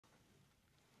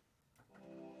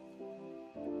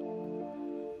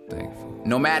Thankful.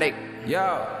 Know-Madik,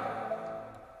 Yo,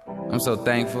 I'm so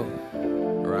thankful.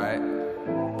 right.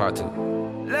 Part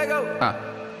 2. Let go.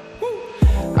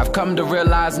 I've come to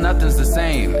realize nothing's the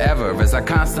same ever, as I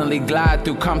constantly glide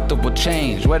through comfortable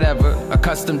change. Whatever,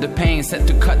 accustomed to pain, set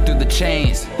to cut through the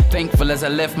chains. Thankful as I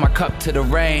lift my cup to the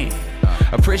rain.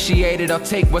 Appreciate it, I'll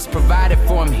take what's provided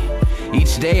for me.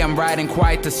 Each day I'm writing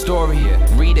quite the story.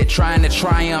 Read it, trying to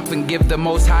triumph and give the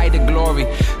Most High the glory.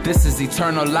 This is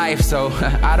eternal life, so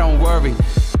I don't worry.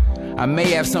 I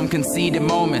may have some conceited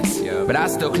moments, but I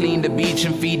still clean the beach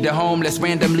and feed the homeless.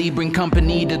 Randomly bring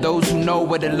company to those who know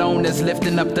what alone is.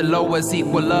 Lifting up the lowest,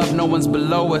 equal love, no one's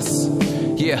below us.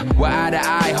 Yeah, we're eye to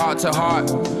eye, heart to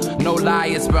heart. No lie,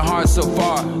 it's been hard so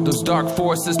far. Those dark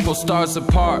forces pull stars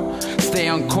apart. Stay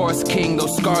on course, king,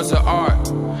 those scars are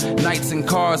art. Nights and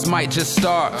cars might just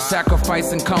start.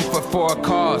 Sacrificing comfort for a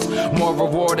cause, more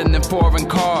rewarding than foreign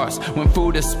cars. When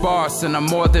food is sparse and I'm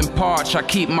more than parched, I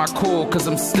keep my cool cause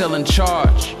I'm still in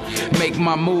charge. Make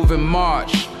my move and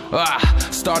march.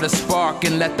 Start a spark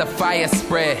and let the fire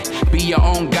spread. Be your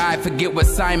own guide, forget what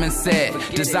Simon said.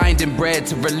 Designed and bred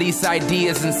to release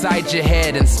ideas inside your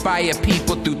head. Inspire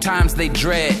people through times they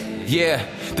dread. Yeah,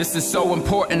 this is so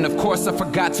important, of course I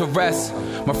forgot to rest.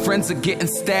 My friends are getting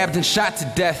stabbed and shot to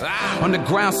death. On the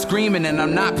ground screaming and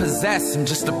I'm not possessed. I'm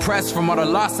just depressed from all the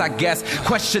loss, I guess.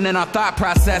 Questioning our thought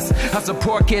process. How's a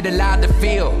poor kid allowed to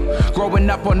feel? Growing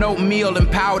up on oatmeal and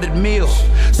powdered meal.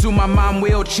 Soon my mom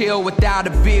will chill without a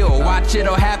bill. Watch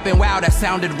it'll happen, wow that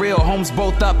sounded real. Homes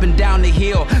both up and down the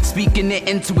hill, speaking it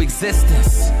into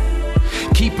existence.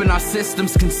 Keeping our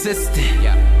systems consistent.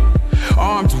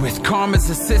 Armed with karma's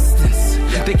assistance.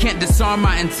 They can't disarm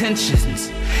my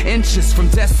intentions. Inches from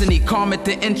destiny, calm at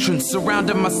the entrance.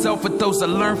 Surrounding myself with those I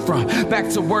learn from. Back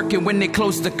to working when they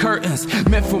close the curtains.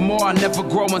 Meant for more, I never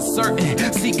grow uncertain.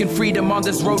 Seeking freedom on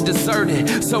this road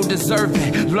deserted. So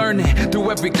deserving, learning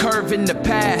through every curve in the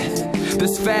path.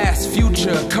 This fast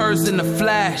future occurs in a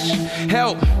flash.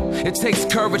 Help, it takes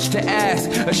courage to ask.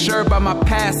 Assured by my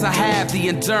past, I have the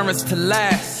endurance to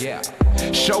last.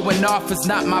 Showing off is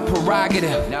not my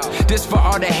prerogative. This for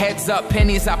all the heads up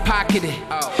pennies I pocketed.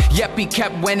 Yep, he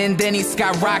kept winning, then he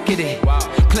skyrocketed.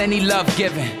 Plenty love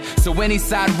given, so any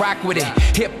side rock with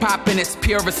it. Hip hop in its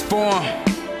purest form.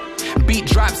 Beat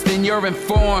drops, then you're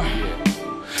informed.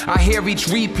 I hear each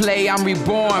replay, I'm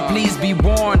reborn. Please be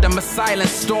warned, I'm a silent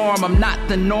storm. I'm not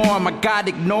the norm, I got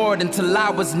ignored until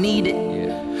I was needed.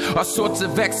 All sorts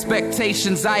of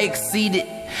expectations I exceeded.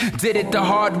 Did it the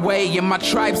hard way and my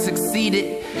tribe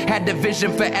succeeded. Had the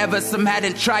vision forever, some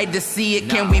hadn't tried to see it.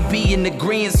 Can we be in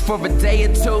agreement for a day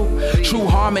or two? True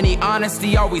harmony,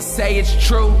 honesty, always say it's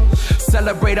true.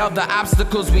 Celebrate all the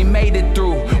obstacles we made it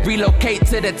through. Relocate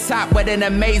to the top with an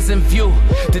amazing view.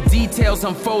 The details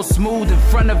unfold smooth in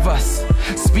front of us.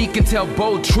 Speak and tell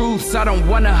bold truths, I don't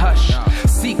wanna hush.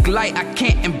 Seek light, I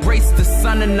can't embrace the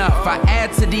sun enough. I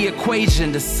add to the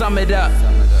equation to sum it up.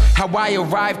 How I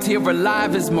arrived here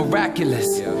alive is miraculous.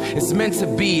 It's meant to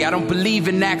be, I don't believe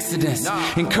in accidents.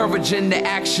 Encouraging the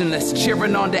actionless,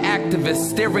 cheering on the activists,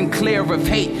 steering clear of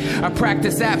hate. I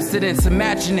practice abstinence,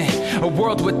 imagining a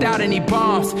world without any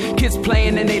bombs. Kids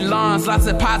playing in their lawns, lots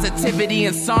of positivity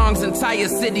in songs. Entire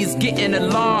cities getting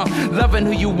along. Loving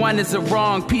who you want isn't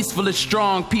wrong. Peaceful is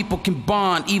strong, people can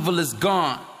bond, evil is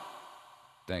gone.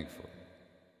 Thankful.